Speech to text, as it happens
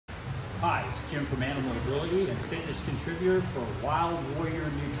Hi, it's Jim from Animal Ability and fitness contributor for Wild Warrior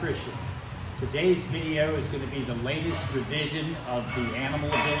Nutrition. Today's video is going to be the latest revision of the Animal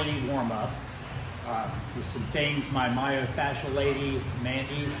Ability warm-up with some things my myofascial lady,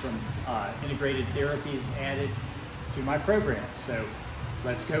 Mandy from Integrated Therapies added to my program. So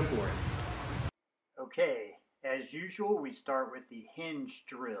let's go for it. Okay, as usual, we start with the hinge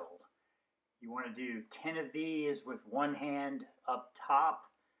drill. You want to do 10 of these with one hand up top,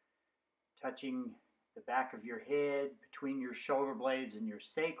 touching the back of your head, between your shoulder blades and your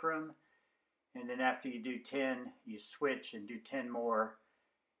sacrum. And then after you do 10, you switch and do 10 more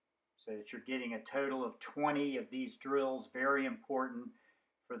so that you're getting a total of 20 of these drills, very important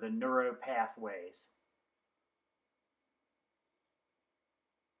for the neuro pathways.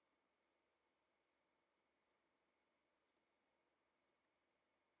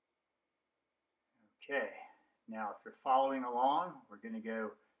 Okay, now if you're following along, we're going to go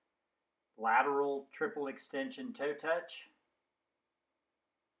lateral triple extension toe touch.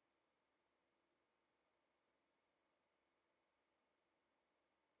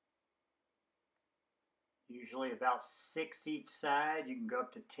 Usually about 6 each side. You can go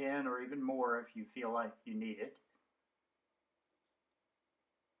up to 10 or even more if you feel like you need it.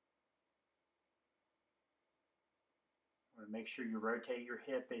 Make sure you rotate your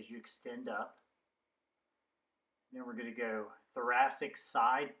hip as you extend up. Then we're going to go thoracic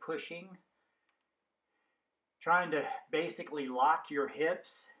side pushing, trying to basically lock your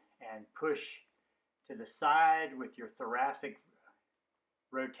hips and push to the side with your thoracic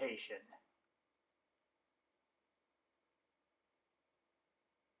rotation.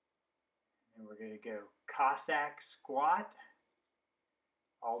 And we're going to go Cossack squat,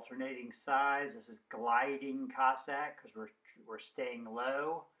 alternating sides. This is gliding Cossack because we're staying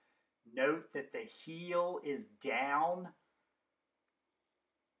low. Note that the heel is down.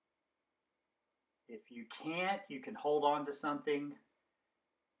 If you can't, you can hold on to something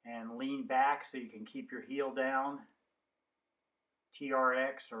and lean back so you can keep your heel down.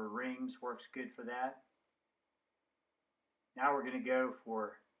 TRX or rings works good for that. Now we're going to go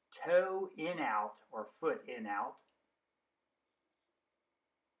for toe in out or foot in out.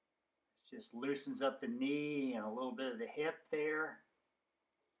 It just loosens up the knee and a little bit of the hip there.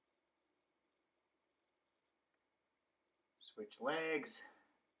 Switch legs,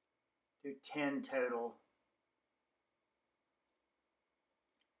 do 10 total.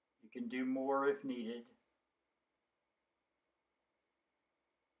 You can do more if needed.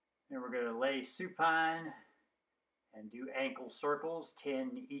 Then we're going to lay supine and do ankle circles,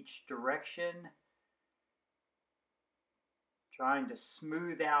 10 each direction. Trying to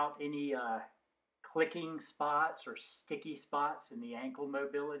smooth out any clicking spots or sticky spots in the ankle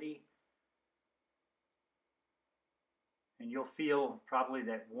mobility. And you'll feel probably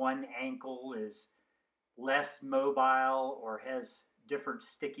that one ankle is less mobile or has different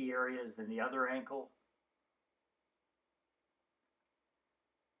sticky areas than the other ankle.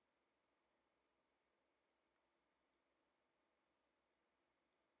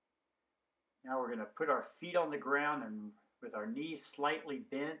 Now we're going to put our feet on the ground and with our knees slightly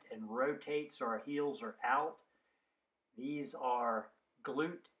bent and rotate so our heels are out. These are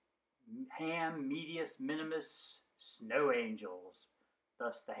glute ham medius minimus snow angels,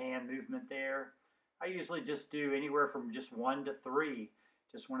 thus the hand movement there. I usually just do anywhere from just 1 to 3,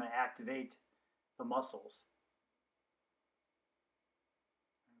 just want to activate the muscles.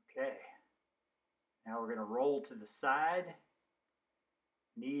 Okay, now we're going to roll to the side,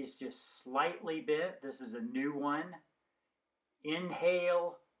 knees just slightly bent. This is a new one.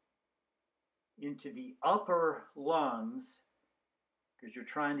 Inhale into the upper lungs, because you're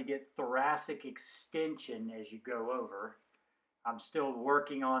trying to get thoracic extension as you go over. I'm still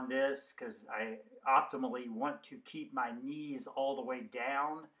working on this because I optimally want to keep my knees all the way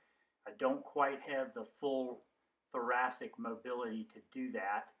down. I don't quite have the full thoracic mobility to do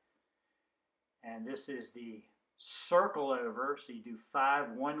that. And this is the circle over. So you do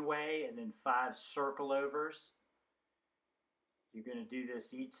 5 one way and then 5 circle overs. You're going to do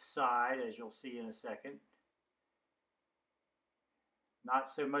this each side, as you'll see in a second.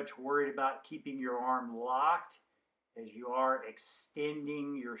 Not so much worried about keeping your arm locked as you are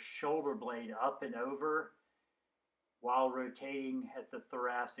extending your shoulder blade up and over while rotating at the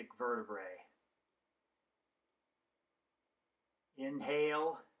thoracic vertebrae.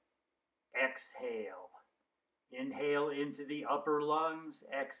 Inhale, exhale. Inhale into the upper lungs,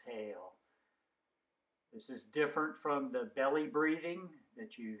 exhale. This is different from the belly breathing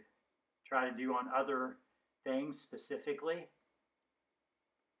that you try to do on other things specifically.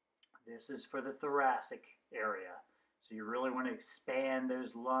 This is for the thoracic area. So you really want to expand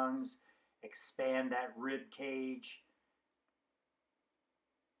those lungs, expand that rib cage.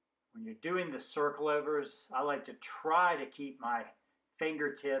 When you're doing the circle overs, I like to try to keep my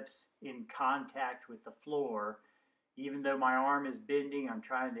fingertips in contact with the floor. Even though my arm is bending, I'm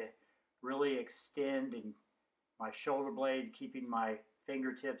trying to really extend in my shoulder blade, keeping my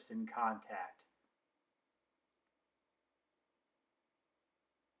fingertips in contact.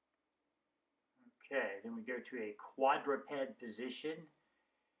 Okay, then we go to a quadruped position,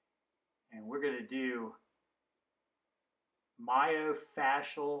 and we're going to do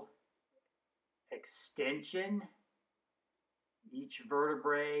myofascial extension, each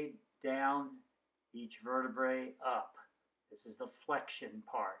vertebrae down, each vertebrae up. This is the flexion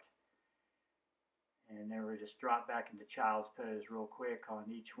part. And then we just drop back into child's pose real quick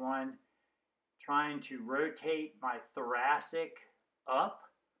on each one. Trying to rotate my thoracic up,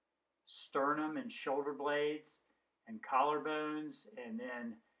 sternum and shoulder blades and collarbones, and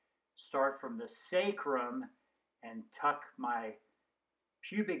then start from the sacrum and tuck my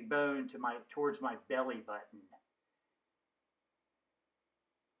pubic bone towards my belly button.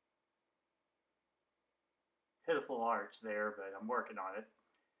 Pitiful arch there, but I'm working on it.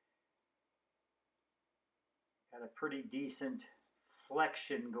 Got a pretty decent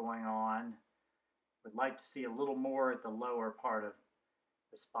flexion going on. Would like to see a little more at the lower part of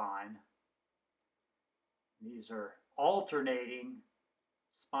the spine. These are alternating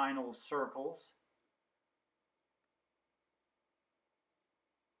spinal circles.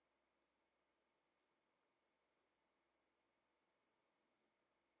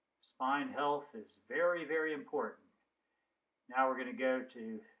 Spine health is very, very important. Now we're going to go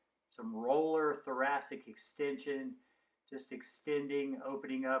to some roller thoracic extension, just extending,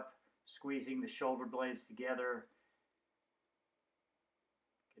 opening up, squeezing the shoulder blades together.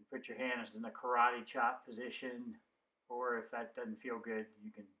 You can put your hands in the karate chop position, or if that doesn't feel good,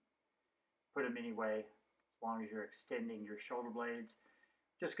 you can put them anyway, as long as you're extending your shoulder blades.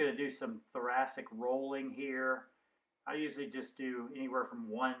 Just going to do some thoracic rolling here. I usually just do anywhere from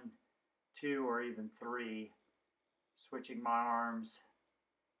 1, 2, or even 3, switching my arms,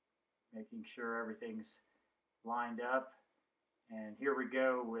 making sure everything's lined up. And here we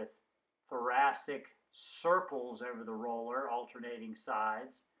go with thoracic circles over the roller, alternating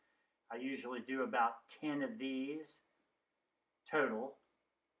sides. I usually do about 10 of these total.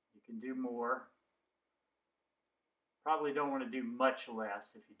 You can do more. Probably don't want to do much less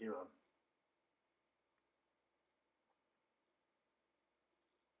if you do them.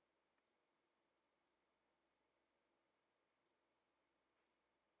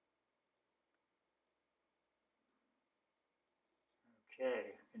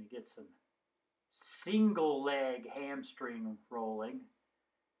 Okay, going to get some single leg hamstring rolling.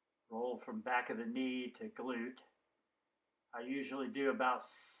 Roll from back of the knee to glute. I usually do about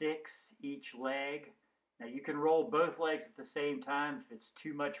 6 each leg. Now you can roll both legs at the same time if it's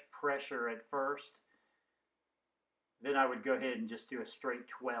too much pressure at first. Then I would go ahead and just do a straight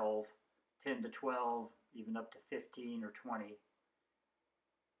 12, 10 to 12, even up to 15 or 20.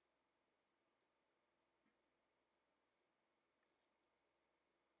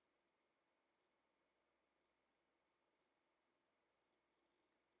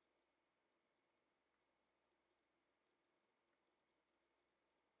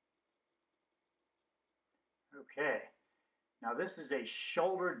 Okay, now this is a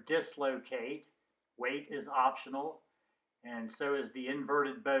shoulder dislocate. Weight is optional, and so is the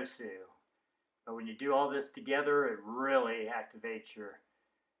inverted Bosu. But when you do all this together, it really activates your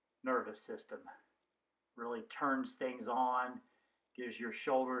nervous system. Really turns things on, gives your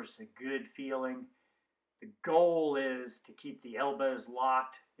shoulders a good feeling. The goal is to keep the elbows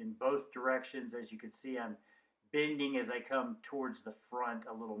locked in both directions. As you can see, I'm bending as I come towards the front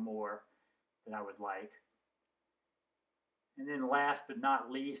a little more than I would like. And then last but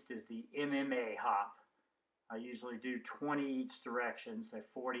not least is the MMA hop. I usually do 20 each direction, so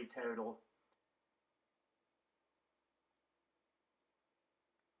 40 total.